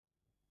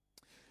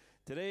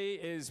Today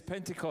is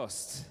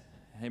Pentecost.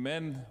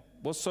 Amen.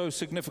 What's so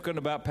significant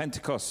about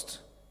Pentecost?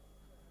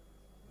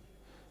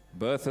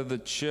 Birth of the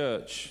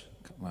church.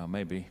 Well,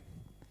 maybe.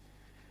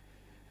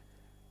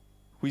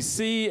 We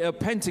see at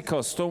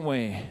Pentecost, don't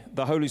we?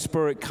 The Holy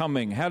Spirit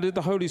coming. How did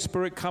the Holy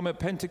Spirit come at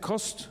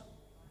Pentecost?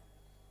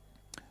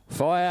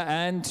 Fire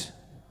and...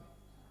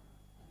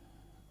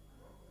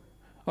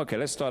 Okay,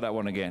 let's start that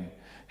one again.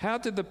 How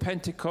did the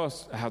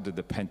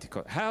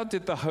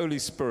Holy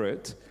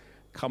Spirit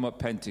come at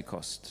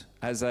Pentecost?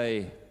 As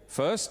a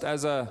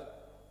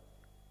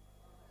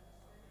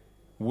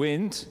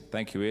wind.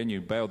 Thank you, Ian,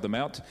 you bailed them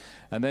out.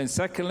 And then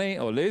secondly,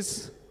 or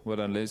Liz, well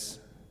done, Liz.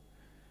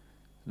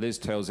 Liz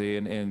tells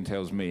Ian, Ian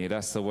tells me.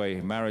 That's the way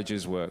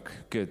marriages work.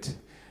 Good.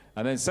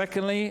 And then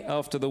secondly,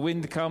 after the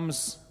wind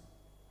comes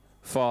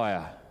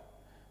fire.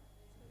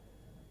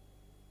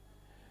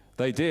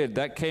 They did.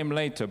 That came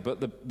later.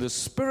 But the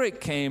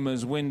Spirit came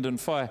as wind and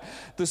fire.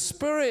 The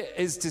Spirit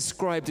is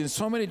described in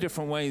so many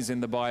different ways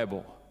in the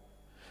Bible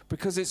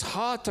because it's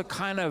hard to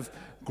kind of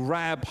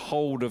grab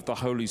hold of the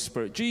Holy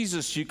Spirit.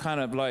 Jesus, you kind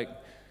of like,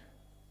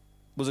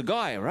 was a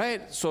guy,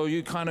 right? So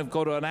you kind of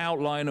got an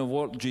outline of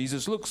what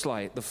Jesus looks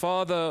like. The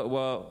Father,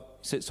 well,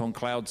 sits on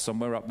clouds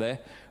somewhere up there,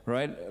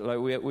 right?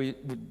 Like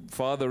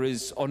Father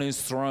is on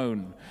his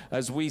throne.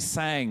 As we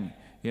sang,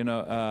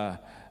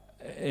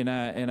 in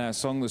our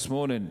song this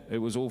morning, it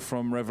was all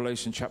from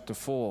Revelation chapter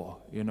 4,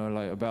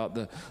 like about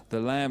the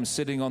Lamb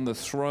sitting on the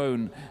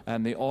throne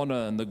and the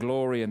honor and the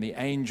glory and the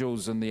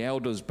angels and the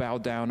elders bow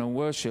down and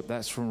worship.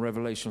 That's from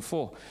Revelation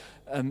 4.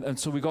 And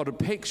so we got a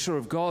picture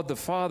of God the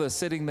Father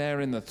sitting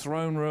there in the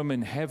throne room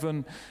in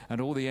heaven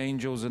and all the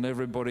angels and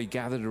everybody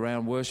gathered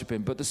around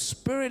worshiping. But the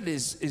Spirit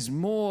is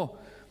more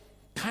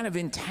kind of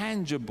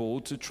intangible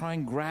to try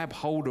and grab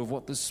hold of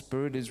what the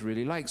Spirit is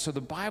really like. So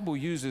the Bible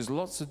uses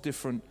lots of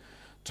different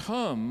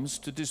terms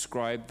to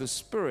describe the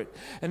Spirit.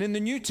 And in the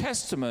New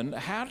Testament,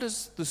 how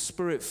does the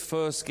Spirit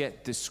first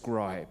get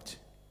described?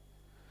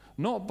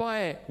 Not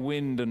by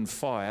wind and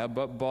fire,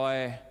 but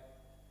by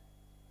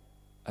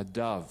a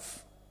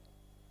dove.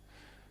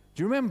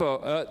 Do you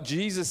remember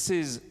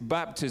Jesus'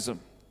 baptism?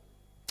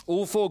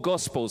 All four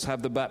Gospels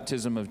have the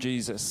baptism of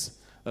Jesus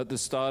at the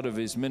start of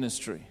his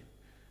ministry.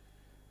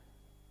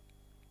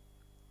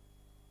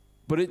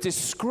 But it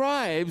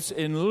describes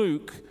in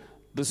Luke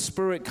the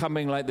Spirit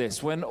coming like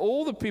this. When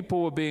all the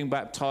people were being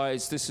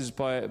baptized, this is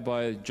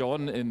by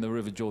John in the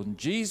River Jordan,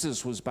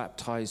 Jesus was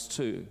baptized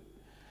too.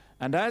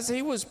 And as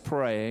he was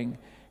praying,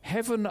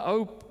 heaven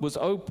was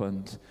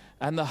opened,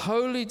 and the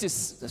Holy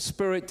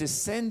Spirit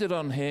descended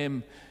on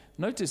him.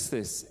 Notice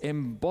this,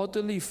 in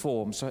bodily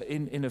form, so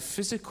in a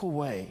physical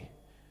way,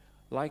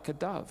 like a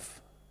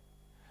dove.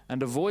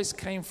 And a voice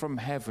came from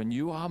heaven,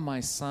 "You are my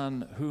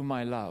Son, whom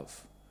I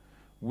love.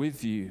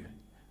 With you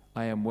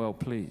I am well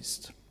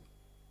pleased."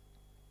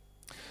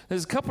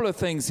 There's a couple of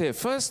things here.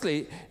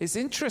 Firstly, it's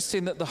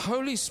interesting that the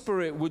Holy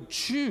Spirit would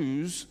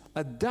choose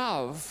a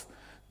dove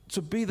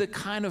to be the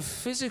kind of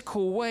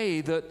physical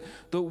way that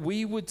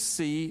we would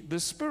see the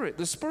Spirit.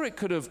 The Spirit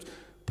could have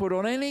put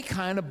on any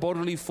kind of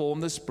bodily form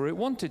the Spirit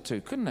wanted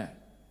to, couldn't it?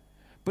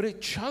 But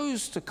it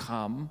chose to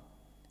come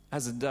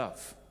as a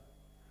dove.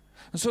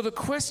 And so the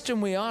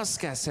question we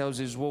ask ourselves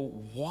is, well,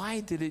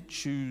 why did it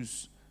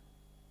choose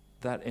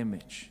that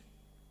image?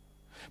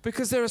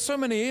 Because there are so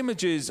many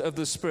images of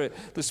the Spirit.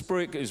 The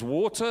Spirit is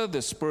water,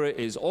 the Spirit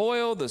is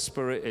oil, the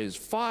Spirit is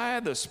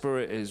fire, the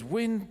Spirit is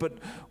wind. But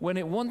when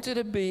it wanted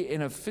to be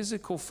in a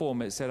physical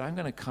form, it said, I'm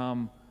going to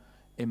come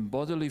in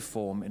bodily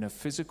form, in a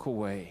physical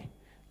way,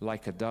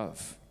 like a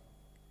dove.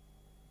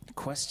 The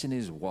question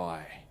is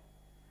why?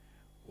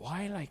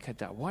 Why like a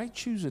dove? Why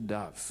choose a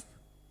dove?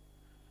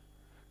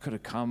 Could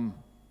have come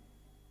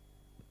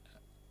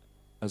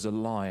as a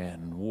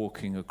lion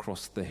walking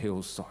across the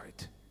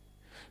hillside.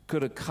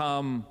 Could have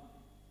come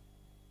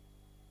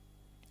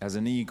as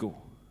an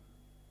eagle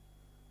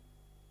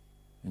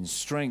in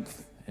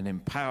strength and in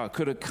power.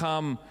 Could have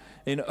come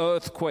in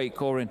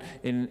earthquake or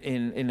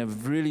in a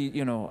really,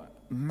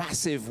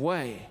 massive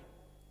way.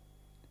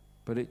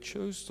 But it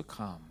chose to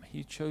come.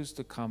 He chose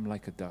to come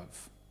like a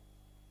dove.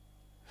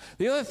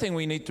 The other thing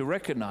we need to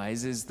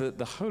recognize is that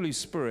the Holy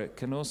Spirit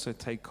can also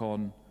take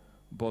on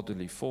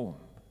bodily form.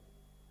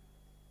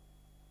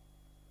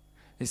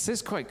 It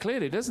says quite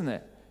clearly, doesn't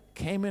it?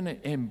 Came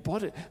in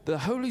body. The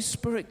Holy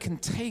Spirit can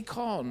take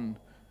on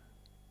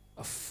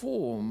a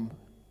form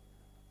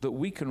that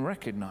we can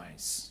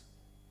recognize.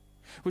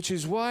 Which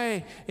is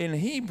why in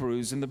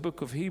Hebrews, in the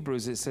book of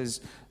Hebrews, it says,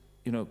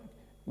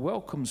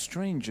 welcome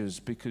strangers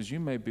because you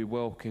may be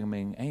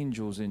welcoming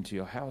angels into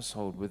your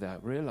household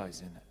without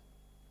realizing it.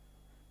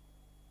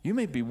 You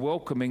may be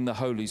welcoming the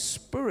Holy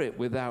Spirit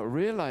without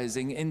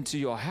realizing into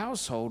your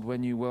household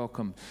when you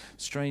welcome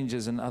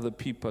strangers and other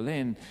people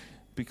in,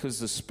 because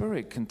the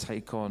Spirit can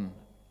take on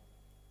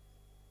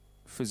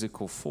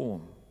physical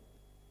form.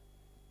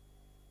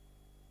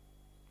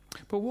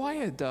 But why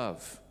a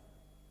dove?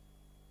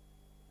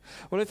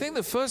 Well, I think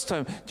the first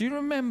time, do you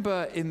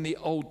remember in the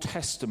Old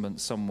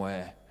Testament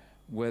somewhere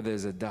where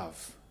there's a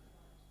dove?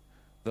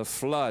 The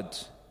flood.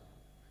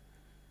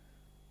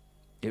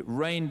 It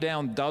rained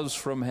down doves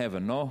from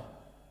heaven. No,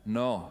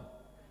 no.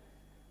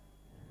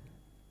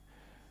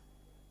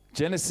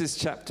 Genesis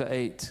chapter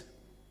 8.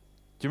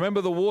 Do you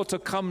remember the water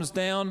comes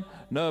down?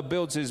 Noah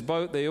builds his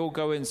boat. They all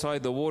go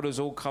inside. The waters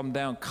all come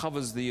down,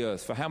 covers the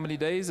earth. For how many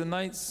days and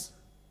nights?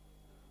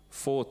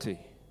 40.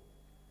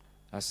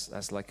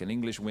 That's like an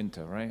English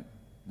winter, right?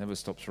 Never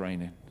stops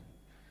raining.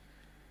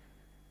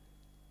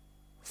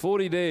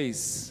 40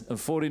 days and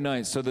 40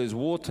 nights. So there's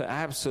water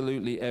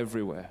absolutely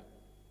everywhere.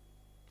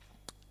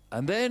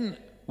 And then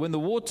when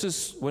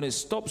it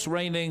stops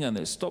raining and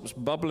it stops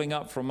bubbling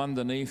up from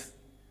underneath,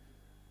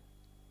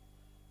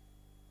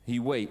 he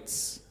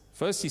waits.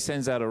 First he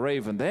sends out a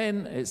raven.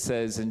 Then it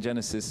says in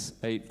Genesis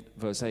 8,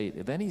 verse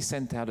 8, then he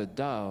sent out a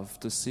dove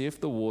to see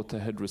if the water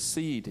had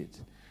receded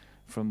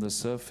from the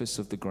surface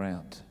of the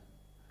ground.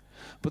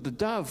 But the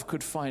dove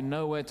could find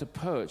nowhere to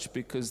perch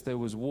because there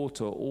was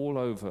water all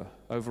over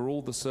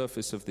all the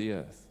surface of the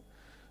earth.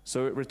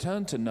 So it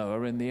returned to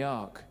Noah in the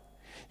ark.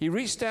 He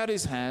reached out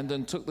his hand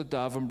and took the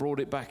dove and brought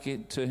it back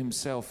to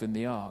himself in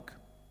the ark.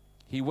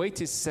 He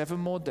waited 7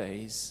 more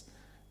days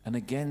and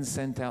again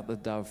sent out the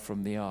dove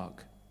from the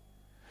ark.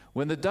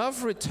 When the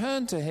dove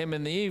returned to him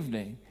in the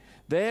evening,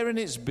 there in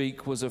its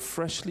beak was a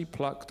freshly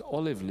plucked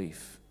olive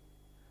leaf.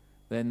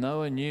 Then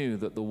Noah knew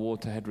that the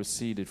water had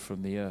receded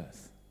from the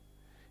earth.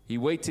 He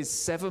waited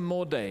 7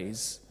 more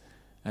days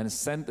and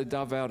sent the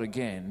dove out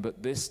again,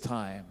 but this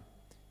time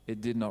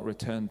it did not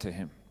return to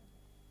him.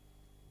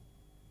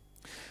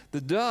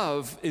 The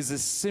dove is a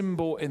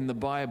symbol in the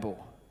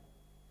Bible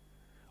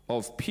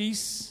of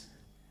peace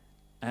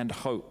and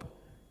hope.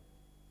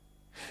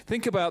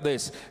 Think about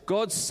this.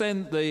 God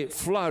sent the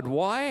flood.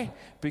 Why?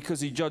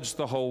 Because he judged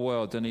the whole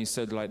world and he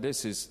said, like,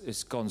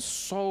 it's gone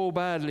so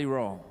badly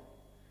wrong.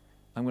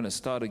 I'm going to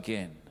start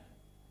again.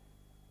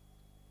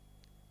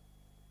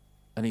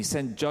 And he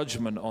sent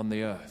judgment on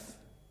the earth.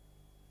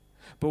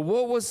 But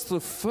what was the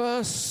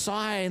first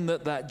sign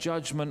that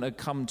judgment had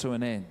come to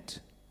an end?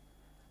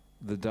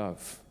 The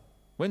dove.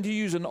 When do you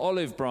use an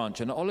olive branch?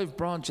 An olive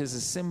branch is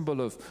a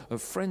symbol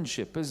of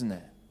friendship, isn't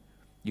it?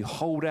 You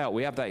hold out.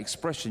 We have that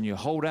expression. You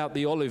hold out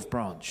the olive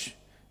branch.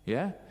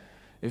 Yeah?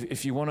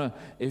 If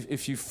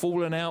you've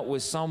fallen out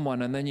with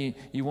someone and then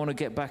you want to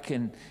get back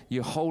in,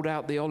 you hold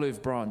out the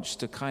olive branch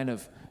to kind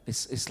of,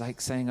 it's like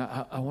saying,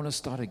 I want to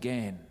start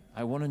again.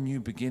 I want a new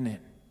beginning.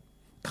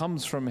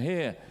 Comes from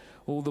here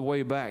all the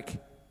way back.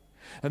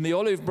 And the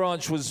olive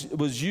branch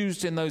was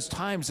used in those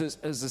times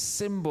as a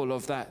symbol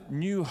of that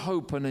new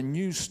hope and a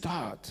new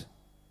start.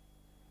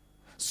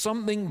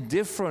 Something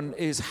different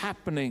is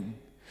happening.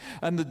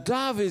 And the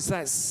dove is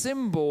that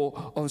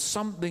symbol of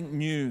something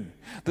new.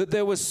 That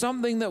there was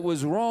something that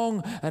was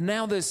wrong, and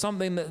now there's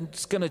something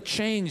that's going to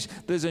change.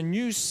 There's a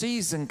new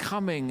season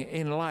coming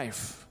in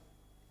life.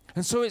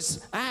 And so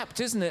it's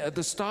apt, isn't it, at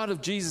the start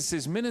of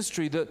Jesus'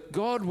 ministry that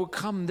God will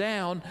come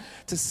down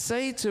to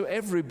say to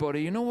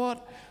everybody, you know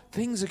what?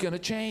 Things are going to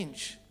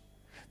change.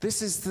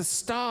 This is the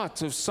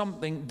start of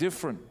something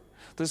different.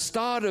 The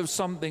start of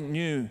something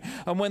new.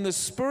 And when the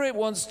Spirit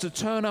wants to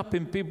turn up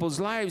in people's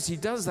lives, he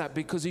does that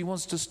because he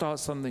wants to start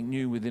something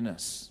new within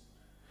us.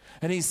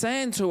 And he's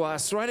saying to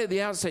us right at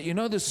the outset, you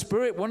know, the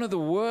Spirit, one of the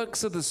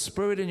works of the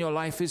Spirit in your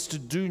life is to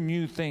do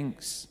new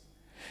things.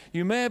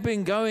 You may have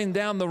been going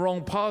down the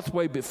wrong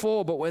pathway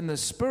before, but when the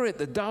Spirit,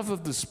 the dove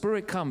of the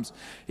Spirit comes,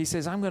 he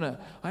says, I'm going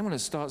to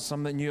start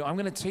something new. I'm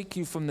going to take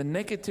you from the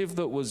negative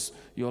that was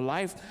your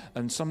life,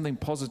 and something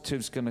positive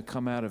is going to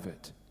come out of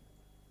it.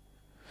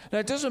 Now,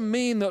 it doesn't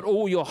mean that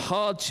all your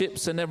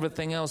hardships and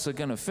everything else are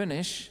going to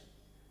finish.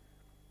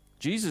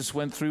 Jesus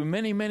went through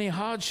many, many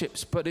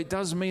hardships, but it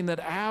does mean that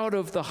out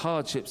of the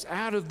hardships,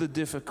 out of the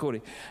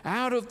difficulty,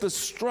 out of the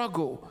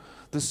struggle,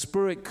 the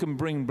Spirit can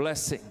bring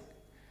blessing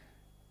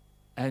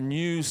and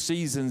new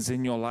seasons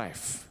in your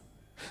life.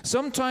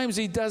 Sometimes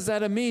he does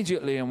that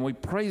immediately, and we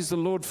praise the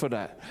Lord for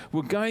that.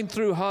 We're going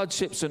through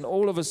hardships, and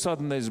all of a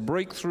sudden there's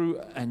breakthrough,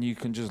 and you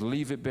can just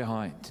leave it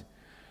behind.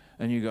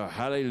 And you go,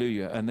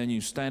 hallelujah, and then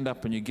you stand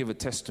up and you give a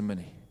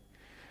testimony.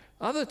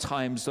 Other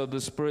times, though, the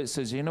Spirit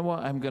says, you know what,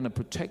 I'm going to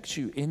protect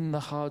you in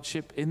the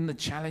hardship, in the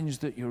challenge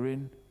that you're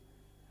in,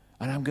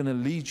 and I'm going to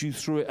lead you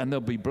through it, and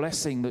there'll be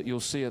blessing that you'll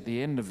see at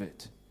the end of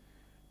it,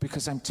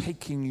 because I'm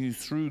taking you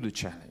through the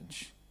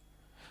challenge.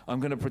 I'm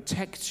going to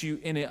protect you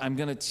in it. I'm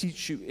going to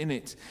teach you in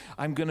it.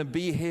 I'm going to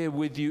be here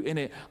with you in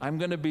it. I'm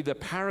going to be the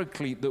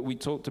paraclete that we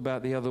talked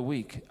about the other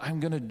week. I'm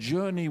going to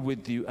journey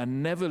with you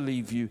and never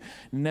leave you,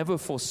 never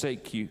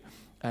forsake you,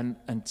 and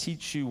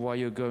teach you while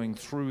you're going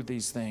through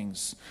these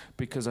things,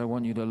 because I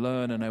want you to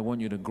learn and I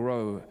want you to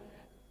grow.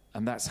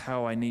 And that's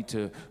how I need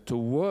to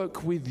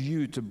work with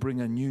you to bring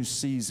a new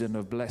season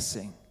of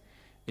blessing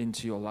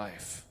into your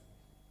life.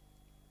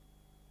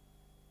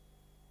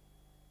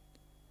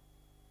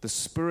 The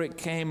Spirit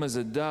came as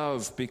a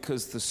dove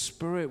because the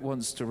Spirit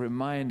wants to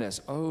remind us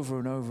over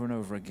and over and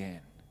over again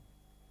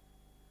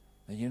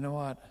that, you know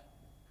what?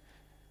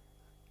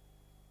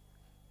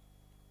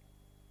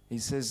 He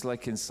says,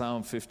 like in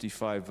Psalm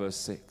 55, verse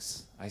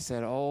 6, I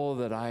said, oh,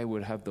 that I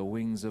would have the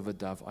wings of a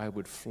dove. I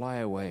would fly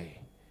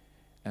away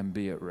and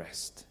be at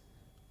rest.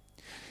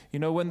 You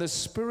know, when the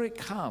Spirit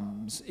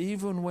comes,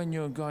 even when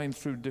you're going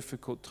through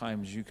difficult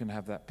times, you can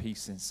have that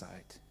peace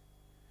inside.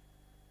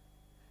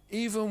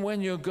 Even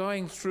when you're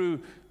going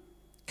through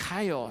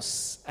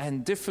chaos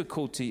and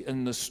difficulty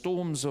and the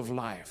storms of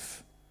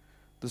life,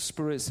 the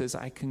Spirit says,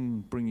 I can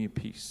bring you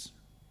peace.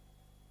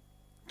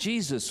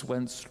 Jesus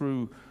went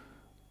through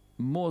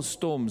more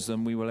storms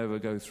than we will ever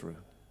go through.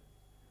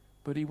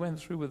 But he went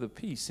through with a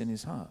peace in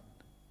his heart.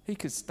 He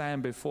could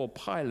stand before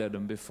Pilate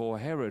and before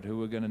Herod, who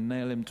were going to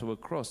nail him to a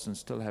cross, and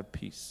still have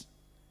peace.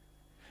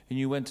 He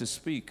knew when to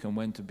speak and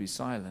when to be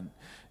silent.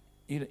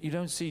 You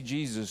don't see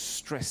Jesus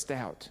stressed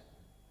out,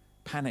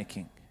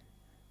 panicking,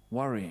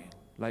 worrying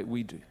like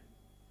we do.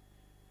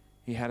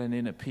 He had an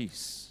inner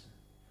peace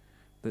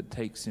that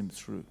takes him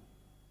through.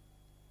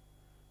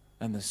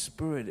 And the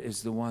Spirit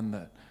is the one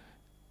that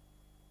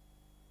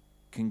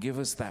can give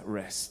us that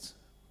rest,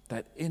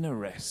 that inner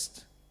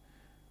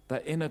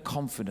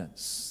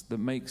confidence that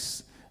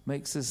makes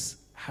us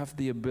have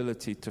the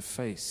ability to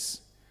face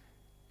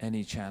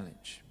any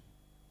challenge.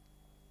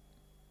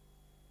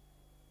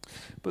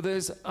 But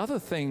there's other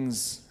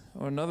things,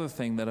 or another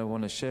thing that I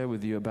want to share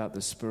with you about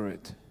the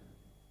Spirit.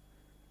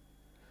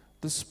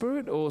 The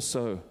Spirit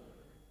also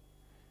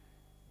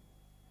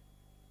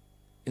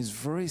is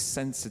very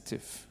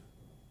sensitive.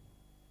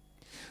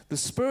 The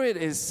Spirit,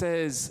 it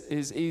says,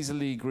 is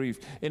easily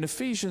grieved. In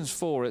Ephesians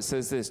 4, it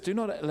says this, do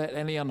not let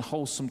any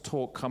unwholesome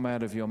talk come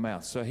out of your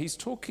mouth. So he's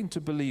talking to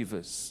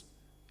believers.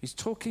 He's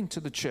talking to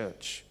the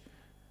church,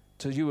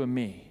 to you and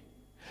me.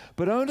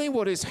 But only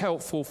what is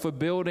helpful for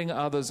building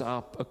others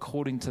up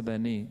according to their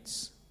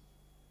needs,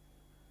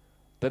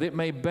 that it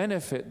may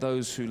benefit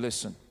those who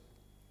listen.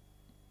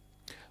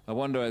 I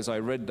wonder, as I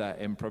read that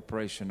in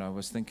preparation, I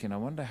was thinking, I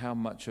wonder how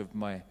much of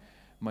my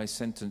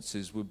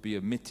sentences would be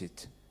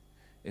omitted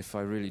if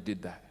I really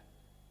did that.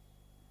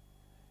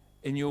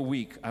 In your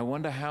week, I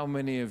wonder how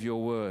many of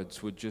your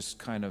words would just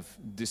kind of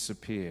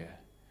disappear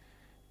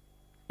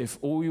if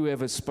all you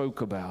ever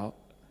spoke about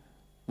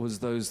was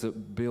those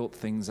that built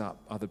things up,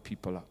 other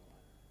people up.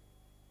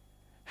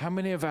 How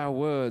many of our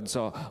words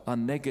are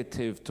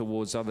negative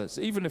towards others?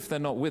 Even if they're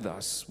not with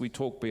us, we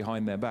talk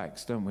behind their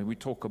backs, don't we? We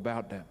talk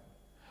about them.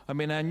 I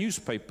mean, our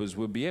newspapers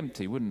would be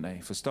empty, wouldn't they,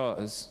 for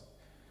starters?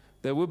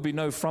 There would be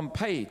no front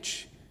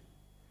page.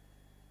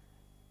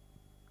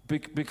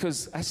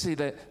 Because actually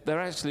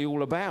they're actually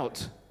all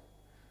about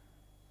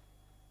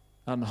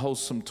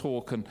unwholesome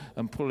talk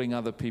and pulling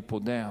other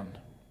people down.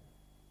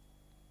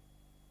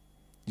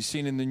 You've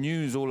seen in the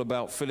news all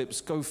about Philip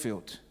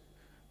Schofield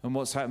and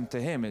what's happened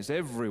to him. It's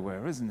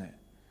everywhere, isn't it?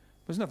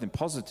 There's nothing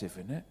positive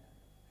in it.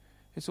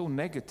 It's all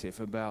negative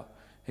about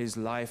his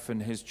life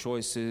and his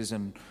choices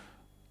and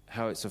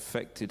how it's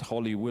affected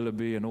Holly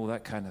Willoughby and all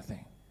that kind of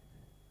thing.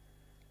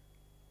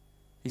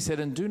 He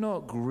said, and do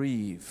not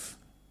grieve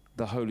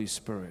the Holy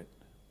Spirit,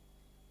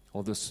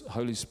 or the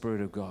Holy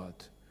Spirit of God,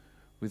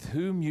 with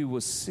whom you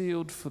were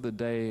sealed for the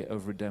day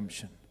of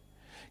redemption.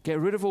 Get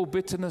rid of all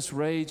bitterness,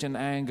 rage, and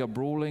anger,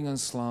 brawling and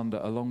slander,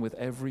 along with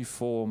every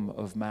form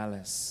of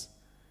malice.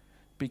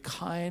 Be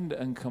kind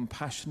and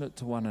compassionate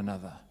to one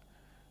another,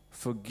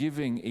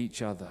 forgiving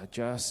each other,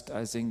 just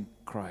as in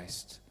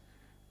Christ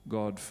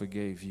God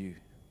forgave you.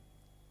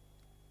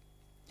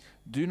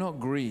 Do not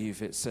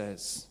grieve, it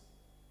says,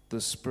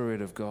 the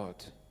Spirit of God.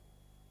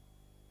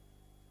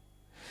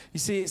 You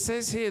see, it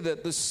says here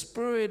that the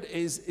Spirit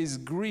is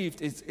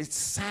grieved, it's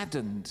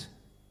saddened,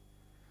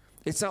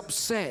 it's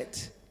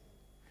upset,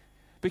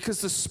 because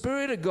the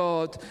Spirit of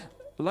God,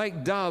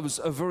 like doves,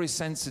 are very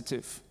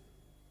sensitive.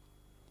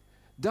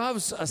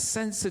 Doves are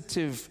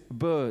sensitive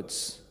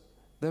birds.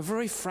 They're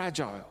very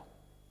fragile.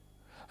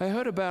 I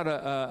heard about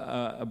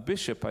a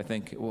bishop, I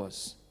think it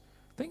was.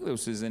 I think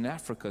this was in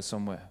Africa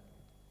somewhere.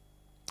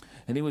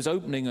 And he was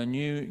opening a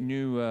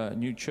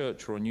new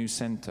church or a new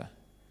center.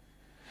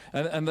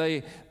 And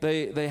they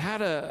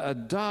had a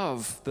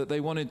dove that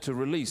they wanted to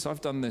release. I've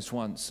done this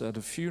once at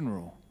a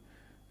funeral,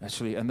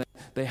 actually. And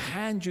they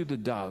hand you the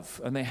dove,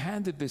 and they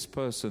handed this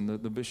person,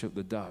 the bishop,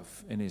 the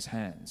dove in his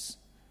hands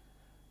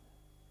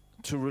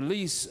to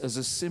release as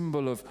a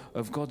symbol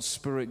of God's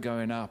Spirit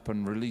going up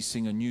and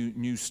releasing a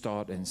new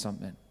start in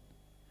something.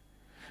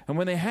 And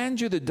when they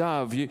hand you the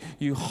dove,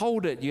 you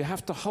hold it. You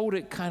have to hold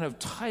it kind of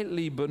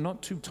tightly, but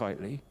not too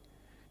tightly.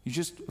 You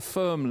just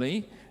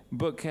firmly,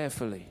 but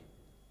carefully.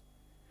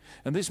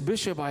 And this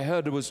bishop, I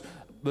heard,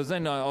 but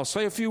then I'll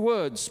say a few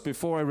words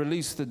before I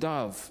release the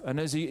dove. And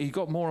as he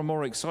got more and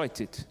more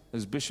excited,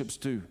 as bishops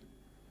do.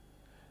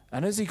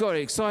 And as he got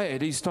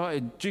excited, he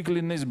started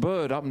jiggling this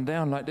bird up and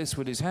down like this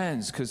with his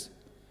hands.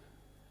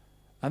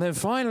 And then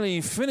finally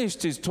he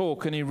finished his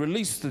talk and he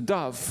released the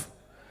dove.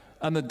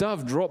 And the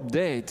dove dropped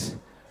dead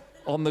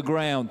on the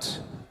ground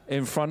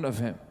in front of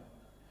him.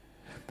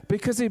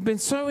 Because he'd been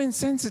so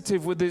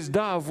insensitive with this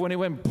dove, when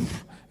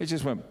it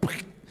just went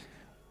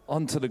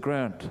onto the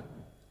ground.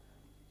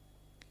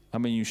 I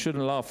mean, you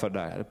shouldn't laugh at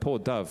that. A poor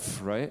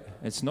dove, right?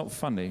 It's not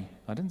funny.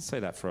 I didn't say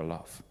that for a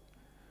laugh.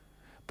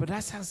 But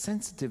that's how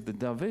sensitive the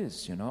dove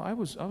is, you know. I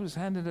was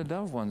handed a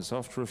dove once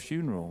after a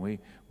funeral. We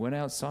went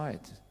outside,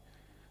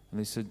 and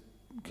they said,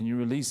 can you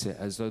release it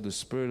as though the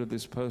spirit of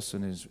this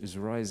person is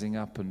rising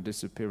up and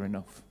disappearing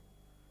off?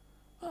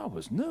 I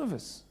was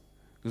nervous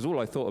because all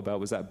I thought about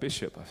was that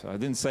bishop. I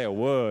didn't say a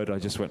word. I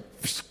just went,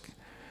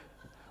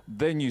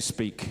 then you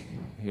speak,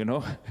 you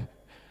know.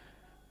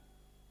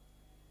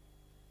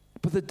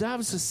 But the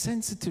doves are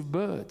sensitive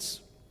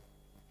birds.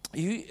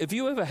 Have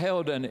you ever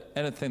held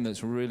anything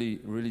that's really,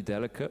 really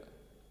delicate?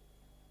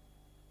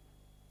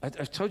 I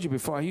told you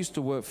before, I used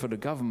to work for the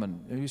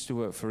government. I used to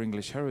work for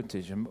English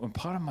Heritage. And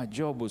part of my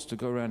job was to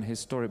go around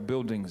historic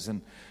buildings.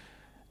 And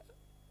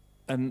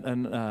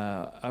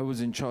I was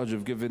in charge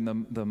of giving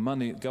them the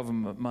money,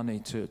 government money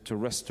to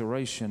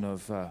restoration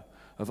of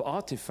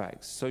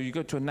artifacts. So you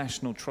go to a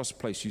National Trust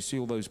place, you see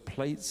all those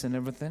plates and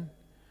everything.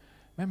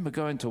 I remember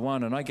going to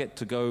one, and I get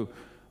to go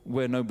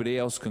where nobody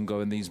else can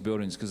go in these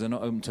buildings because they're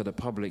not open to the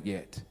public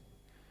yet.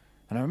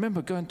 And I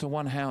remember going to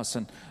one house,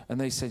 and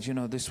they said, you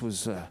know, this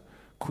was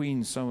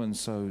Queen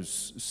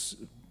so-and-so's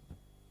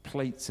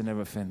plates and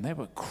everything. They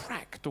were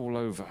cracked all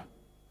over.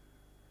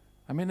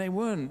 I mean, they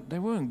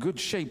weren't good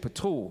shape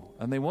at all.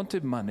 And they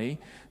wanted money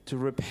to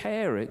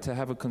repair it, to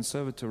have a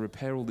conservator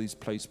repair all these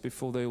plates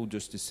before they all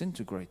just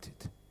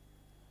disintegrated.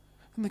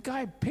 And the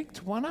guy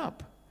picked one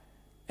up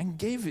and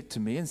gave it to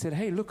me and said,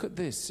 hey, look at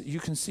this.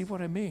 You can see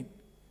what I mean.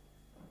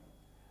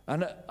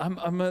 And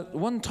I'm at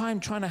one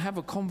time trying to have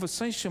a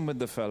conversation with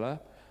the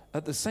fella.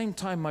 At the same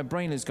time, my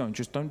brain is going,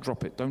 just don't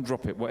drop it, don't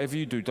drop it. Whatever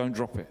you do, don't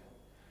drop it.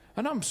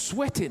 And I'm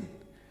sweating.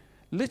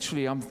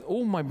 Literally,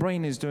 all my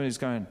brain is doing is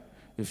going,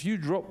 if you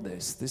drop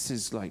this, this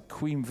is like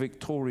Queen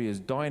Victoria's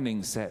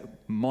dining set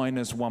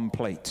minus one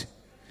plate.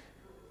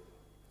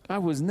 I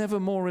was never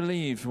more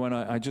relieved when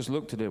I just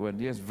looked at it, went,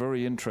 yes,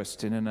 very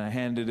interesting, and I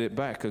handed it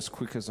back as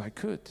quick as I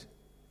could.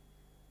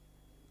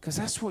 Because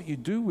that's what you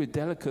do with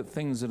delicate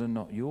things that are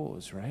not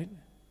yours, right?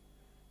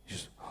 You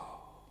just,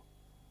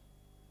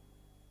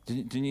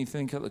 Didn't you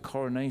think at the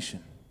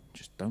coronation,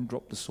 just don't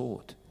drop the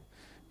sword,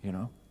 you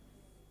know?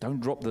 Don't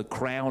drop the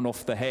crown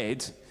off the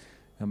head.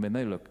 I mean,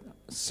 they look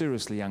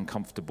seriously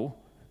uncomfortable,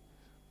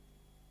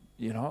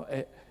 you know?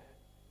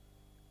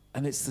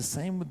 And it's the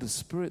same with the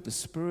Spirit. The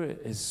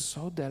Spirit is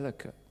so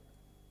delicate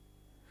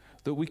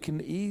that we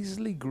can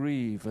easily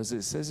grieve, as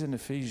it says in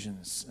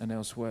Ephesians and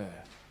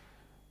elsewhere,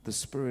 the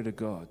Spirit of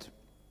God.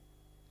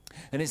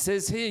 And it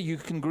says here you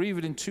can grieve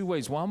it in two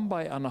ways. One,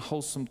 by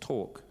unwholesome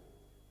talk.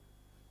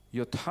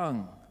 Your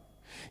tongue.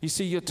 You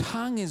see, your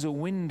tongue is a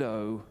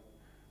window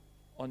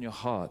on your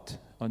heart,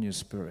 on your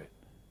spirit.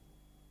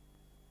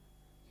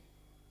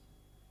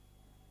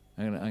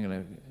 I'm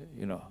gonna,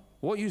 you know,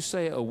 what you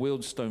say at a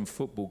Wealdstone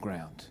football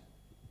ground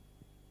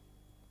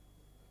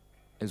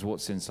is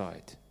what's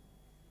inside.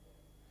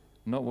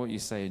 Not what you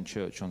say in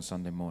church on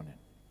Sunday morning.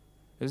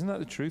 Isn't that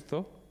the truth,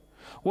 though?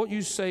 What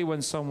you say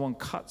when someone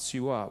cuts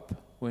you up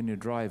when you're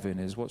driving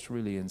is what's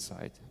really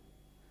inside.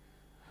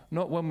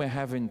 Not when we're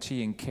having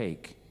tea and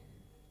cake,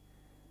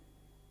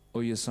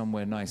 or you're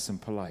somewhere nice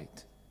and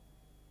polite.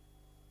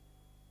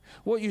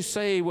 What you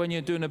say when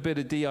you're doing a bit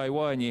of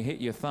DIY and you hit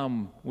your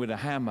thumb with a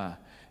hammer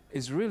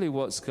is really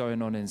what's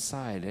going on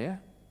inside, yeah?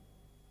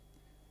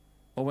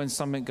 Or when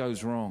something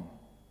goes wrong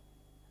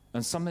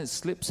and something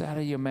slips out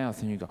of your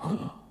mouth and you go,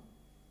 oh,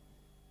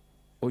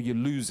 or you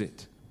lose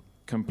it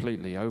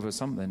completely over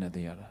something or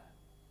the other.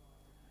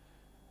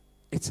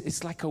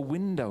 It's like a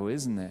window,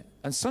 isn't it?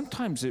 And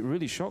sometimes it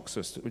really shocks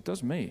us. It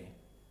does me.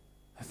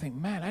 I think,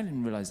 man, I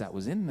didn't realize that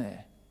was in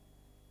there.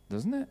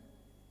 Doesn't it?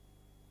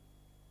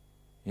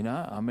 You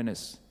know, I mean,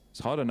 it's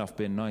hard enough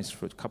being nice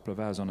for a couple of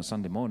hours on a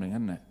Sunday morning,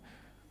 isn't it?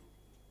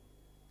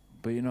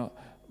 But you know,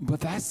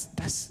 but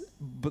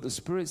but the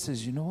Spirit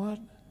says, you know what?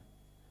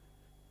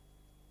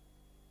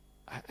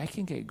 I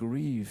can get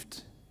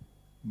grieved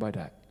by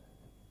that.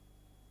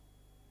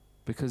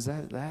 Because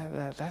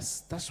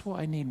that's what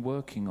I need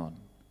working on.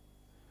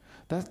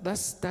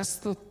 That's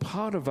the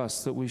part of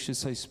us that we should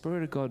say,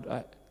 Spirit of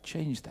God,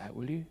 change that,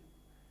 will you?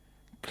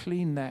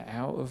 Clean that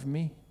out of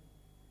me.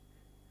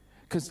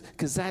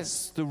 Because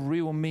that's the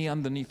real me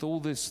underneath all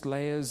this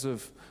layers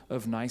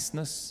of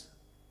niceness,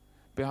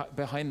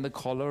 behind the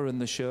collar and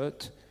the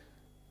shirt,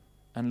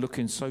 and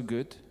looking so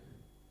good.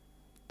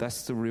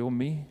 That's the real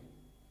me.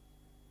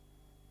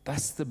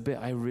 That's the bit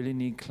I really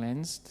need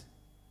cleansed.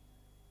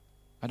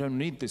 I don't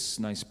need this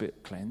nice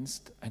bit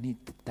cleansed. I need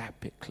that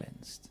bit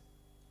cleansed.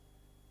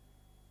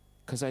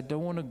 Because I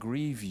don't want to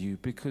grieve you,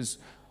 because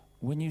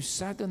when you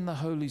sadden the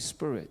Holy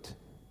Spirit,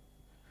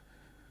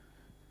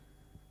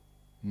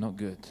 not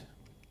good.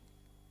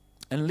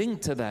 And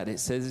linked to that, it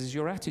says, is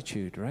your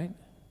attitude, right?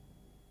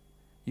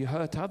 You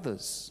hurt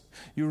others.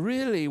 You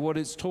really, what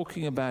it's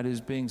talking about is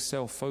being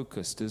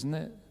self-focused, isn't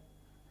it?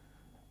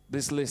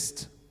 This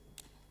list.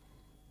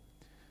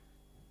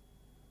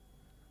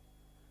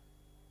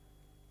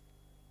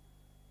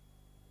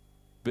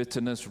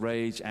 Bitterness,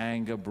 rage,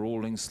 anger,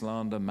 brawling,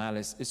 slander,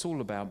 malice. It's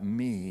all about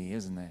me,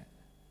 isn't it?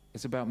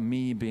 It's about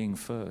me being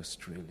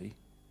first, really.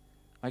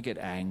 I get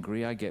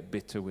angry, I get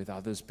bitter with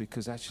others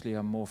because actually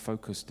I'm more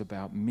focused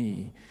about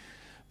me.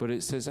 But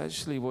it says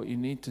actually what you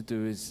need to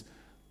do is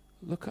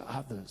look at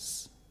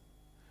others.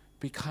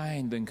 Be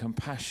kind and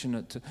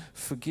compassionate, to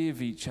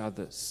forgive each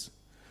others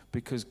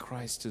because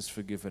Christ has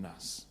forgiven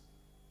us.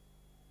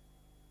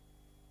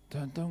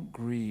 Don't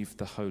grieve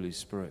the Holy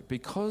Spirit.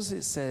 Because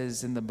it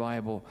says in the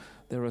Bible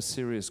there are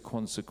serious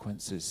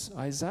consequences.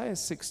 Isaiah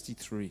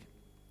 63,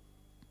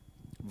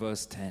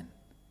 verse 10.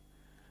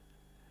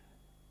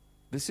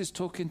 This is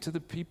talking to the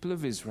people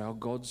of Israel,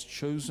 God's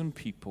chosen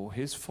people,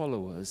 his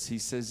followers. He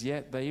says,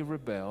 yet they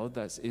rebelled,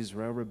 that's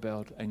Israel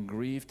rebelled, and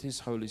grieved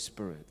his Holy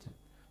Spirit.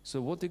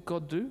 So what did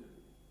God do?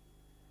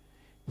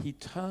 He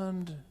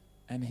turned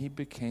and he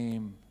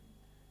became,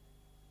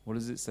 what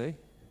does it say?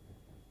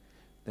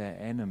 Their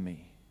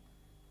enemy.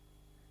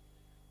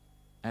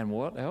 And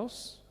what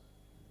else?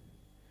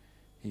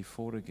 He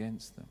fought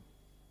against them.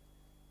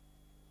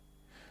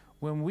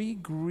 When we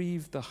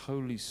grieve the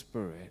Holy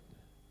Spirit,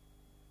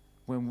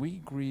 when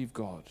we grieve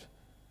God,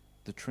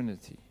 the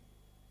Trinity,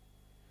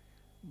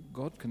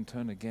 God can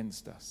turn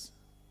against us.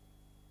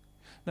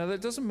 Now,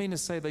 that doesn't mean to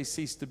say they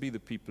ceased to be the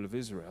people of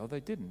Israel. They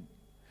didn't.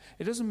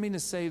 It doesn't mean to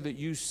say that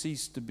you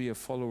cease to be a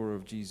follower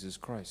of Jesus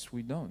Christ.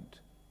 We don't.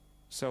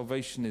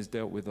 Salvation is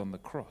dealt with on the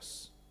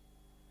cross.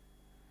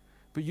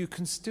 But you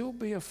can still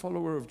be a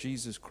follower of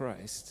Jesus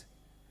Christ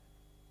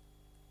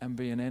and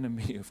be an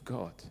enemy of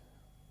God.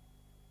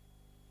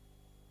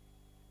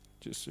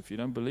 Just if you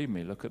don't believe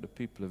me, look at the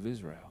people of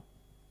Israel.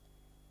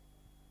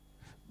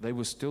 They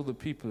were still the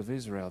people of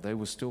Israel. They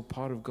were still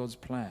part of God's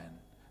plan.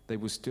 They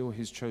were still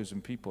his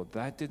chosen people.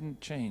 That didn't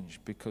change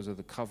because of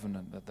the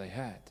covenant that they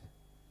had.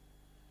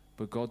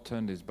 But God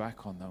turned his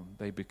back on them.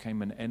 They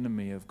became an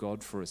enemy of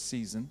God for a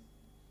season.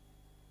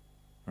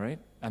 Right?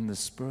 And the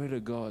Spirit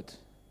of God,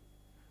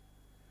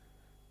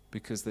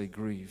 because they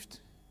grieved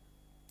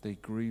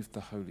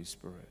the Holy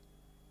Spirit.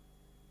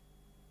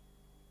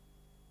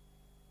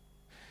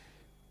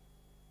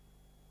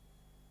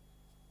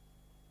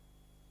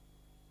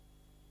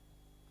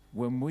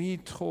 When we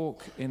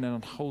talk in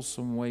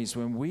unwholesome ways,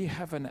 when we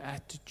have an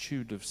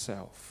attitude of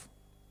self,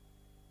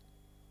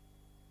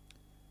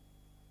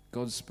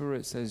 God's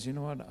Spirit says, you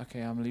know what,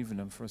 okay, I'm leaving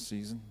them for a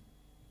season.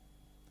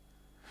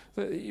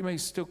 You may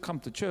still come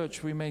to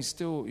church, we may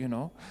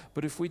still,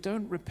 but if we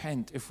don't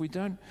repent, if we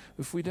don't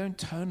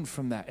turn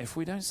from that, if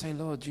we don't say,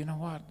 Lord, you know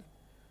what,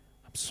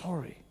 I'm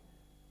sorry,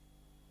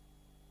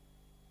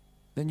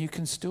 then you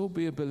can still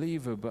be a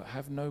believer but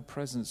have no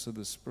presence of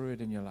the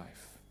Spirit in your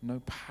life. No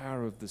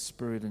power of the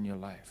Spirit in your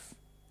life.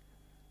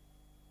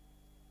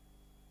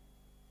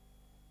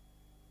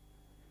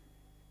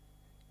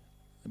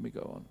 Let me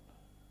go on.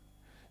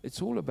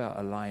 It's all about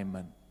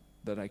alignment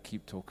that I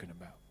keep talking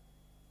about.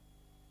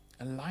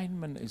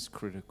 Alignment is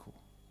critical.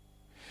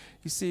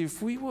 You see,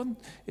 if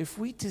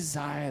we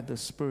desire the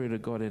Spirit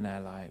of God in our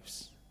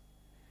lives,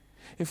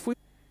 if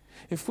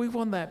we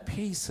want that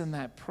peace and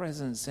that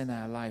presence in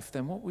our life,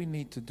 then what we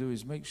need to do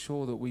is make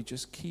sure that we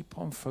just keep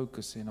on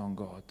focusing on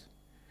God.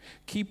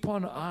 Keep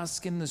on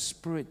asking the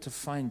Spirit to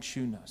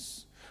fine-tune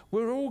us.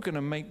 We're all going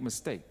to make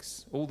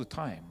mistakes all the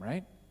time,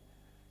 right?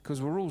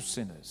 Because we're all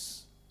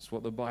sinners. That's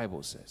what the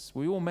Bible says.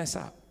 We all mess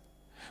up.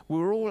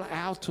 We're all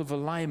out of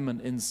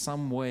alignment in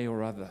some way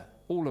or other.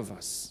 All of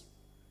us.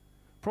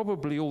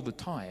 Probably all the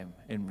time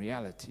in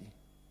reality.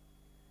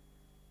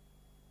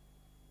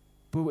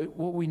 But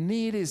what we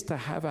need is to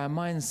have our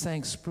minds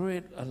saying,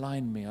 Spirit,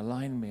 align me,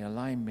 align me,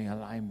 align me,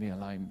 align me,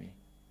 align me.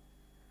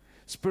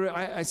 Spirit,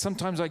 I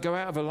sometimes I go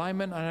out of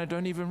alignment and I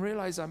don't even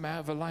realize I'm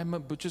out of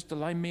alignment, but just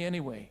align me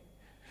anyway.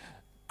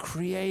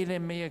 Create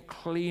in me a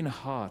clean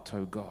heart,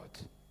 O God,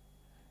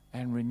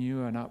 and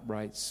renew an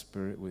upright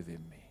spirit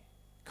within me.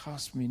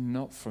 Cast me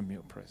not from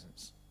your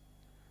presence,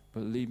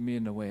 but lead me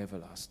in the way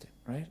everlasting,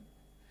 right?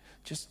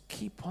 Just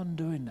keep on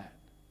doing that.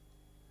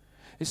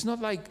 It's not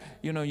like,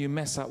 you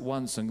mess up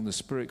once and the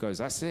Spirit goes,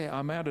 that's it,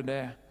 I'm out of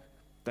there.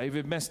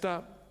 David messed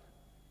up.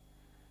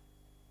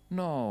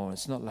 No,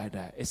 it's not like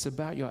that. It's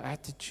about your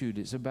attitude.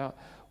 It's about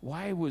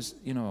why was,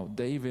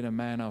 David a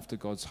man after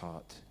God's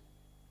heart?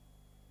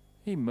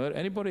 He murdered.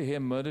 Anybody here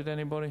murdered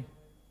anybody?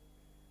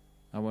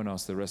 I won't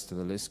ask the rest of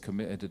the list.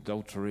 Committed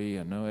adultery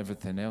and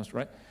everything else,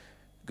 right?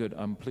 Good.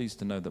 I'm pleased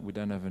to know that we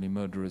don't have any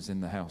murderers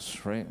in the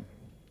house, right?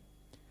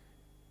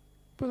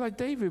 But like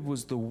David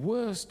was the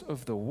worst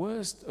of the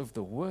worst of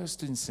the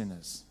worst in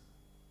sinners.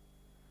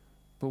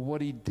 But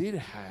what he did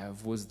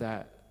have was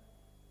that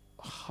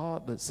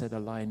heart that said,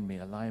 align me,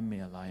 align me,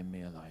 align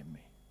me, align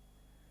me.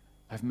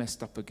 I've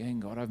messed up again,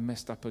 God. I've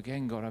messed up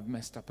again, God. I've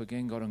messed up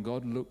again, God. And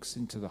God looks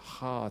into the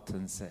heart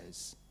and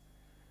says,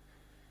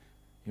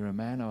 you're a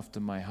man after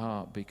my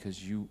heart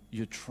because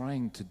you're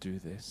trying to do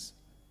this,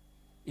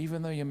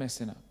 even though you're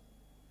messing up.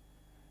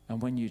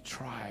 And when you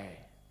try,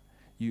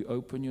 you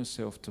open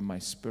yourself to my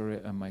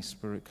Spirit, and my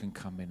Spirit can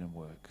come in and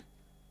work.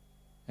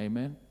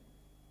 Amen?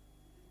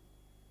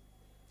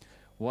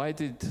 Why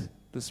did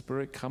the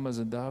Spirit come as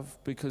a dove?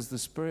 Because the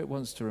Spirit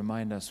wants to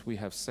remind us we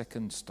have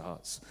second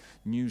starts,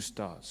 new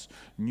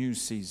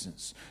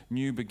seasons,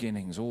 new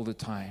beginnings all the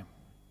time.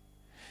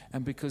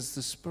 And because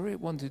the Spirit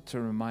wanted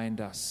to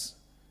remind us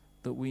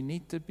that we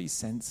need to be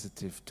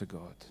sensitive to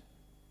God.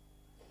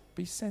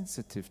 Be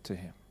sensitive to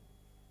Him.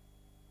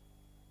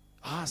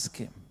 Ask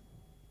him.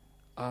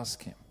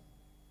 Ask him.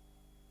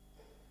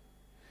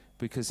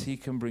 Because he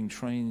can bring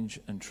change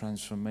and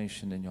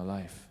transformation in your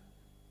life.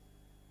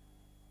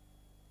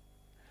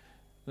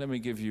 Let me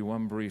give you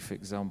one brief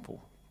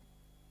example.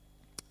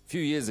 A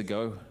few years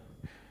ago,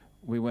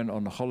 we went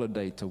on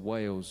holiday to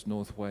Wales,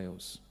 North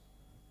Wales.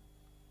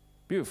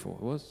 Beautiful,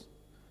 it was.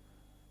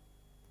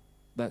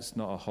 That's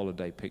not a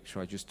holiday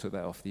picture. I just took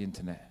that off the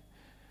internet.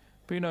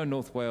 But you know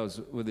North Wales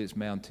with its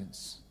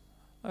mountains.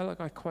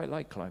 I quite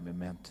like climbing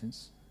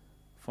mountains.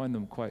 Find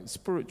them quite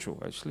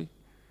spiritual, actually.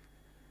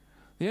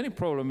 The only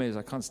problem is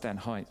I can't stand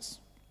heights.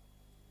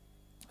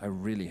 I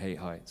really hate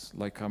heights.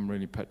 Like I'm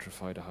really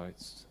petrified of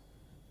heights.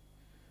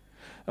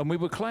 And we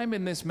were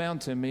climbing this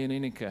mountain, me and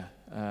Inika,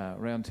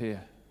 around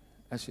here.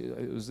 Actually,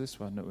 it was this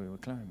one that we were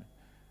climbing.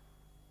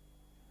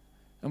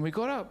 And we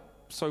got up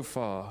so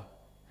far,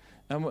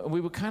 and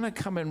we were kind of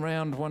coming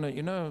round one of,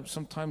 you know,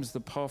 sometimes the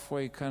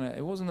pathway kind of,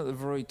 it wasn't at the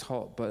very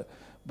top, but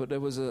there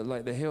was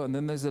like the hill, and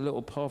then there's a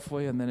little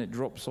pathway, and then it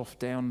drops off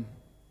down.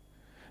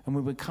 And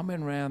we were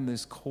coming round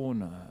this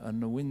corner,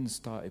 and the wind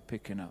started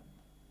picking up.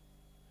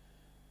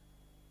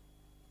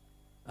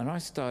 And I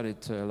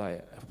started to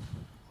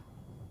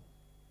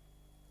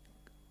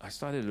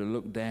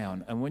look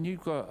down. And when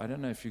you've got, I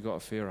don't know if you've got a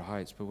fear of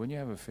heights, but when you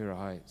have a fear of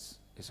heights,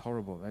 it's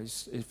horrible.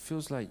 It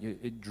feels like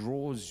it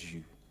draws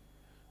you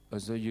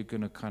as though you're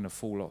going to kind of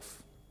fall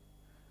off.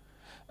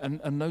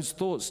 And those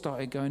thoughts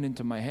started going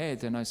into my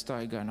head, and I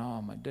started going,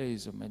 oh, my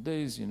days,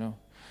 you know.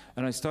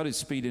 And I started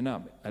speeding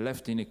up. I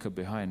left Inika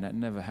behind. That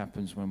never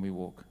happens when we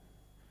walk.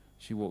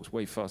 She walks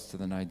way faster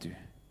than I do.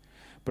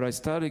 But I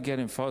started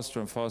getting faster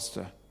and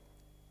faster.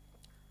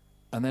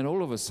 And then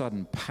all of a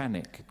sudden,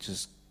 panic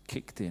just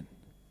kicked in.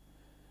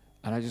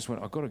 And I just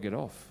went, I've got to get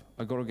off.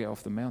 I've got to get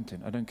off the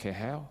mountain. I don't care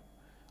how.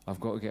 I've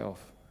got to get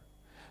off.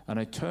 And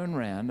I turned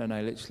around and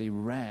I literally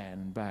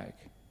ran back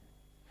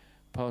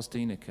past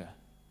Inika.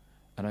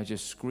 And I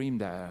just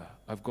screamed at her,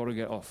 I've got to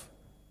get off.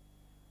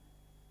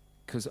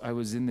 Because I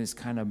was in this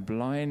kind of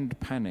blind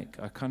panic.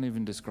 I can't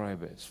even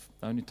describe it. It's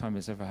the only time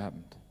it's ever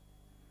happened.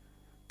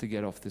 To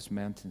get off this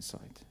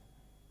mountainside.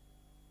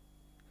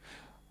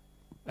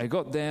 I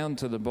got down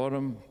to the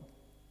bottom.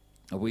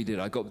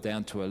 I got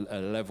down to a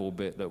level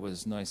bit that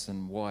was nice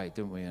and wide,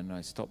 didn't we? And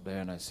I stopped there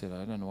and I said,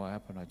 I don't know what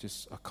happened. I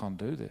can't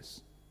do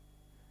this.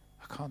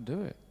 I can't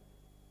do it.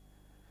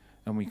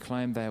 And we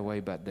climbed our way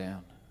back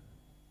down.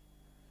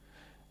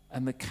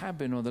 And the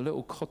cabin or the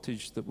little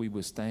cottage that we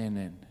were staying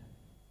in,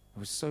 it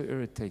was so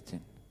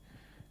irritating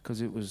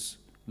because it was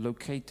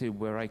located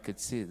where I could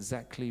see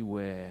exactly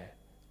where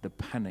the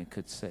panic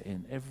had set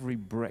in. Every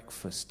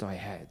breakfast I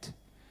had,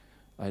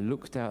 I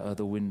looked out of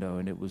the window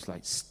and it was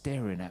like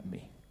staring at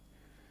me.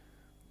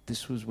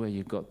 This was where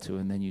you got to,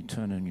 and then you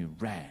turned and you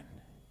ran.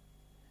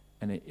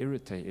 And it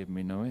irritated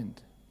me no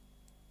end.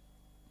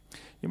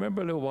 You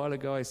remember a little while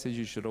ago I said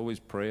you should always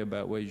pray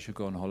about where you should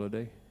go on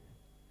holiday? Do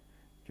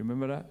you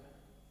remember that?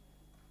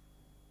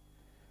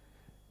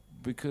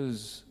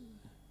 Because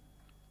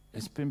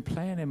it's been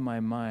playing in my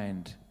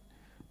mind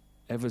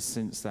ever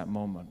since that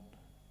moment.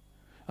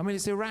 I mean,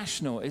 it's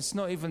irrational. It's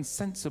not even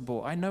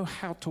sensible. I know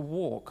how to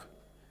walk.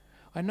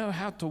 I know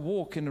how to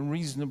walk in a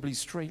reasonably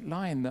straight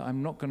line that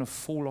I'm not going to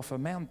fall off a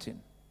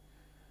mountain.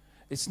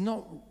 It's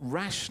not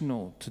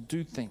rational to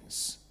do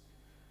things.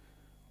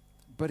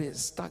 But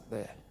it's stuck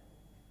there.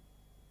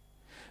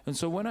 And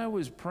so when I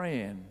was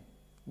praying,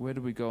 where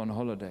do we go on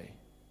holiday?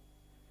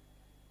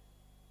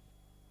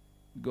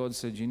 God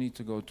said, you need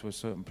to go to a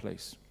certain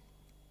place.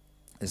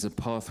 There's a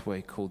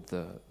pathway called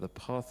the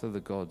Path of the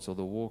Gods or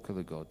the Walk of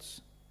the Gods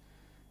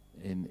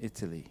in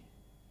Italy.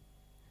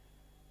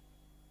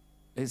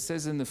 It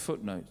says in the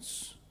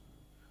footnotes,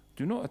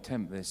 do not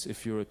attempt this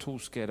if you're at all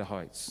scared of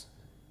heights.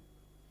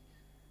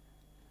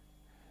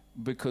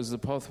 Because the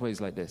pathway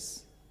is like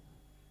this.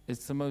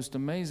 It's the most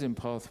amazing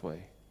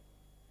pathway.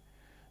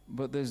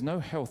 But there's no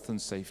health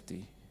and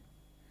safety.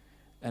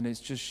 And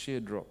it's just sheer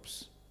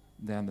drops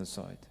down the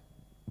side.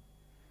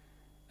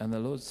 And the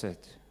Lord said,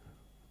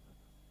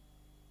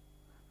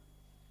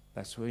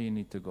 that's where you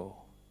need to go.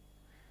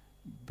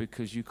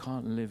 Because you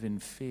can't live in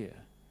fear.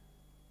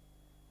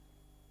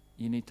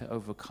 You need to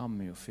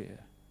overcome your fear.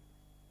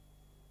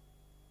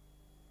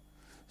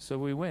 So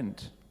we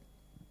went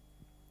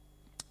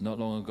not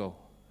long ago.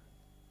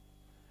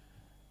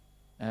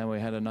 And we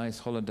had a nice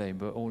holiday,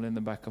 but all in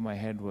the back of my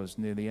head was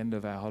near the end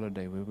of our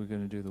holiday, we were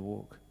going to do the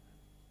walk.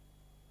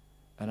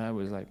 And I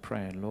was like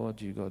praying,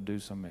 Lord, you got to do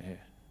something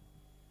here.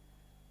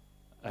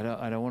 I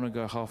don't want to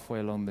go halfway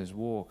along this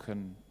walk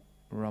and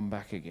run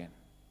back again.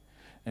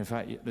 In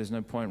fact, there's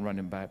no point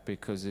running back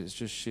because it's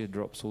just sheer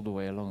drops all the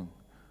way along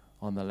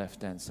on the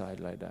left-hand side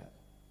like that.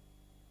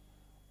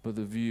 But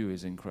the view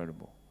is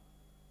incredible.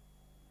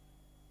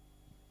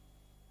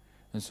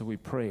 And so we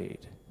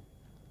prayed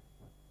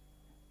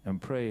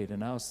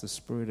and asked the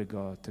Spirit of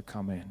God to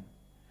come in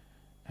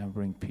and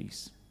bring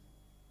peace.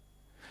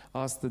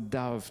 Asked the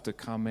dove to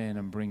come in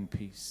and bring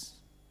peace.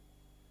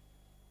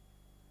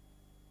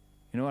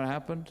 You know what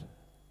happened?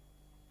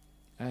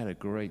 I had a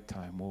great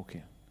time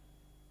walking.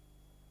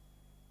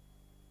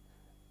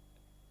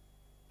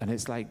 And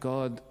it's like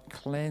God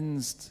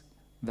cleansed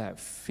that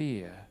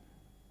fear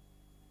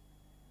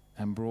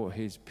and brought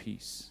his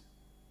peace.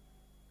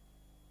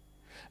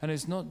 And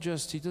it's not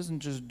just, he doesn't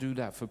just do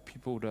that for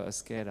people that are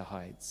scared of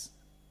heights.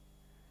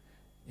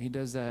 He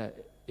does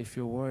that if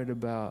you're worried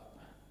about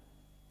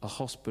a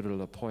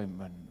hospital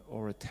appointment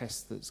or a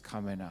test that's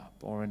coming up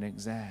or an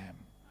exam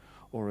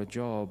or a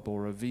job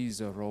or a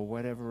visa or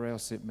whatever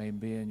else it may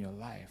be in your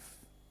life.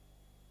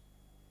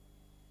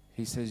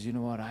 He says, you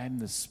know what, I'm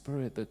the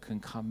Spirit that can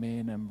come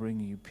in and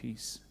bring you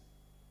peace.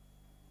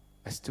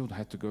 I still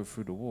had to go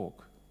through the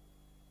walk.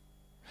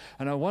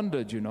 And I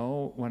wondered,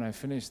 when I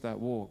finished that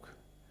walk,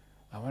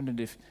 I wondered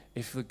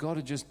if the God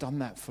had just done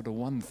that for the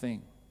one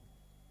thing.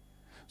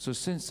 So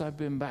since I've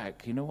been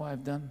back, you know what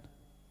I've done?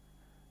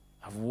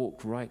 I've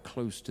walked right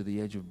close to the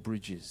edge of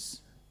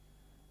bridges,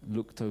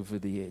 looked over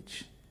the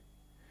edge.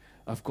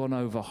 I've gone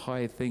over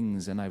high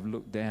things and I've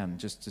looked down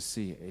just to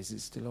see, is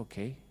it still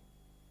okay?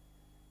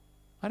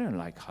 I don't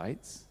like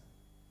heights,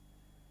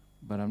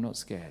 but I'm not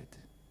scared.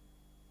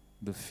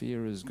 The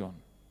fear is gone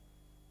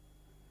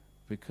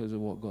because of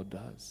what God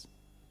does.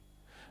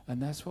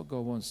 And that's what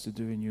God wants to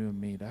do in you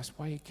and me. That's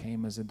why he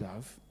came as a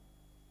dove.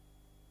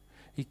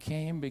 He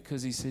came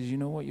because he says, you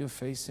know what you're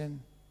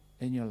facing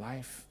in your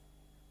life?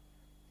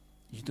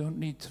 You don't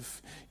need to,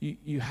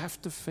 you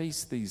have to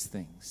face these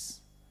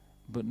things,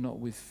 but not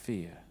with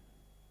fear.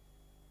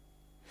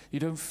 You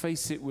don't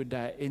face it with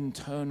that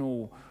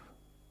internal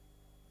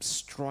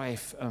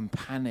strife and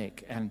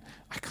panic and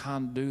I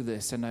can't do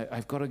this and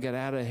I've got to get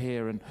out of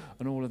here and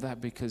all of that,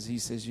 because he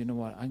says, you know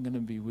what, I'm going to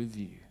be with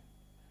you.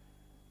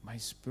 My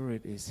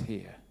Spirit is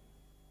here.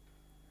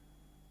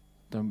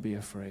 Don't be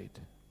afraid.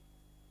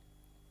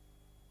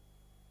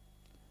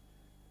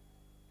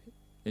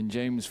 In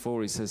James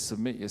 4, he says,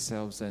 submit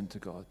yourselves then to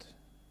God.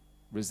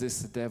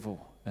 Resist the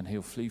devil and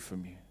he'll flee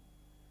from you.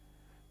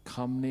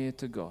 Come near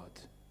to God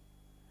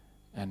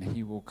and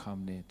he will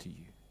come near to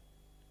you.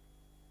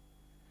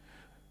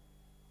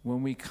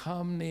 When we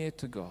come near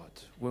to God,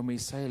 when we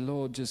say,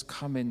 Lord, just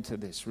come into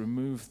this,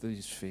 remove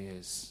these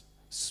fears,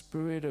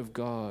 Spirit of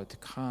God,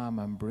 come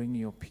and bring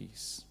your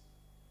peace,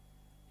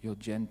 your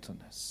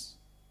gentleness,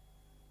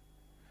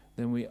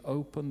 then we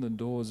open the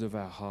doors of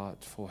our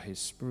heart for his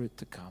Spirit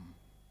to come.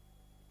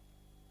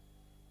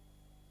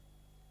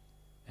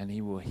 And he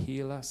will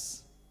heal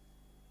us,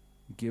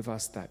 give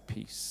us that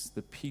peace,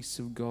 the peace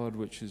of God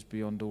which is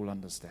beyond all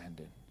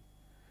understanding,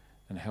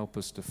 and help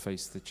us to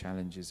face the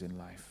challenges in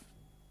life.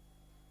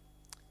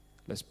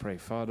 Let's pray.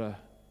 Father,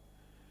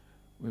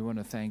 we want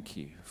to thank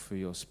you for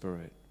your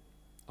Spirit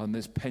on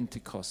this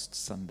Pentecost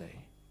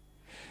Sunday.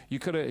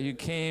 You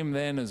came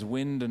then as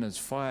wind and as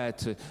fire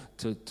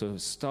to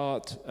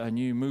start a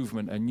new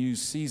movement, a new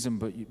season,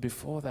 but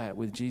before that,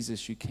 with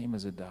Jesus, you came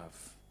as a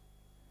dove.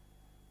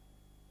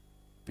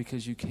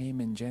 Because you came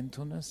in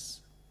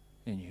gentleness,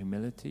 in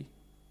humility.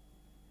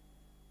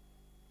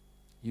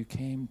 You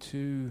came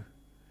to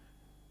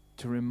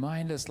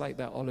remind us, like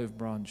that olive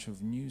branch,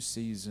 of new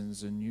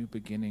seasons and new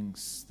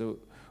beginnings, that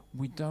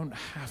we don't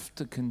have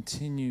to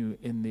continue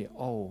in the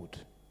old,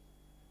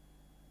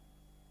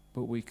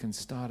 but we can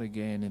start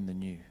again in the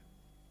new.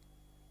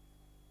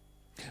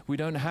 We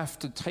don't have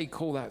to take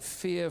all that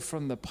fear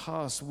from the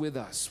past with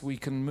us. We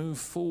can move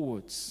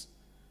forwards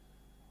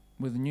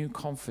with new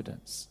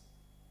confidence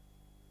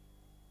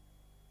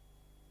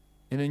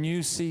in a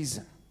new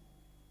season,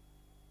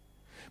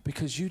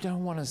 because you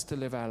don't want us to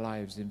live our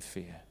lives in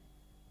fear.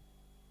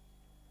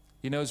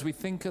 As we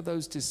think of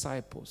those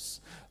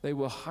disciples, they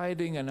were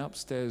hiding in an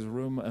upstairs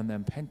room, and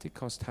then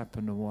Pentecost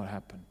happened, and what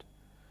happened?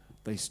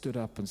 They stood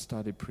up and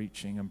started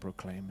preaching and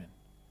proclaiming.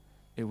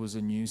 It was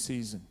a new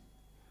season,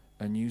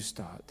 a new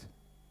start.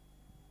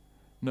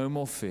 No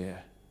more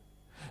fear.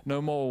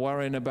 No more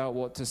worrying about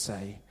what to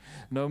say.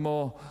 No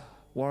more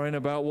worrying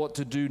about what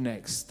to do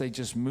next. They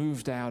just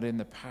moved out in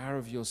the power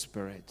of your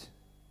Spirit,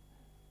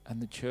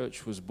 and the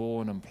church was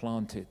born and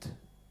planted.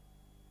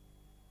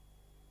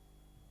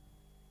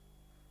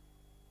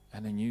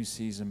 And a new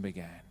season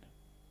began.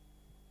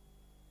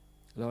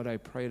 Lord, I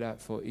pray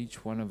that for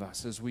each one of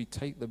us as we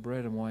take the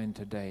bread and wine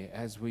today,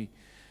 as we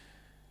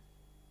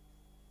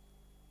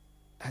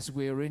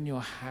are in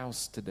your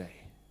house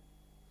today,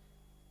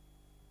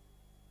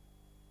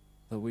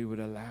 that we would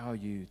allow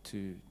you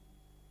to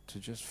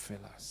just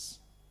fill us.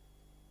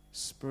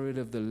 Spirit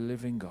of the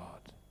living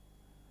God,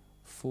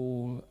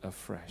 fall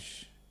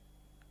afresh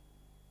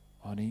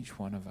on each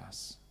one of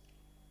us.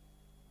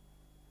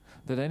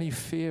 That any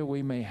fear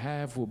we may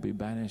have will be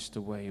banished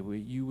away, where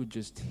you would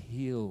just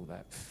heal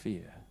that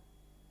fear.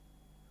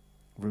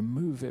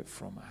 Remove it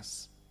from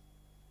us.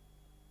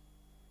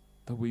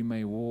 That we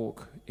may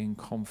walk in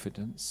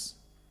confidence,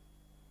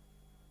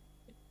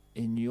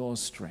 in your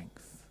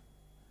strength.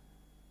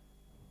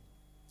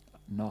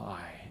 Not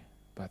I,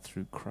 but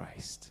through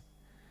Christ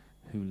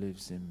who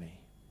lives in me.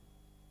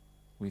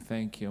 We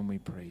thank you and we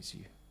praise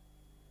you.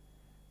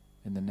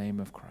 In the name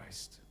of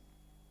Christ.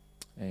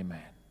 Amen.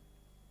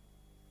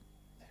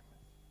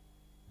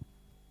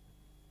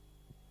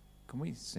 Can we sing?